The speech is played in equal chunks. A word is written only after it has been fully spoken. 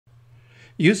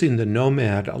Using the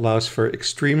Nomad allows for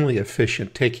extremely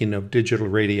efficient taking of digital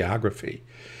radiography.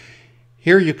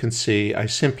 Here you can see I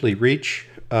simply reach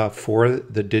for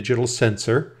the digital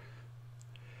sensor.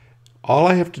 All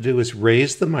I have to do is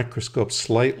raise the microscope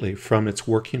slightly from its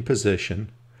working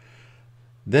position.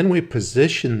 Then we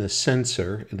position the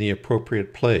sensor in the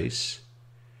appropriate place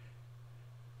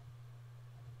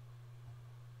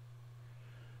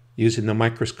using the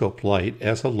microscope light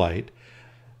as a light.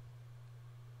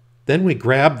 Then we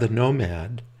grab the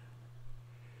Nomad.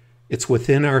 It's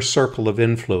within our circle of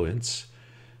influence.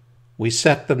 We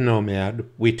set the Nomad,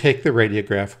 we take the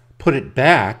radiograph, put it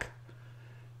back,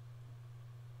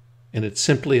 and it's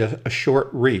simply a short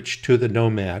reach to the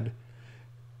Nomad.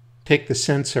 Take the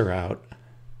sensor out.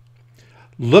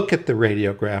 Look at the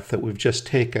radiograph that we've just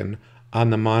taken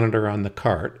on the monitor on the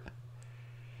cart.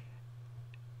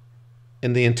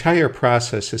 And the entire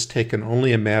process has taken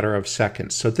only a matter of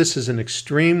seconds. So this is an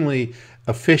extremely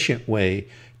efficient way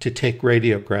to take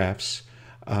radiographs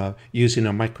using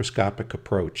a microscopic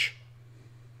approach.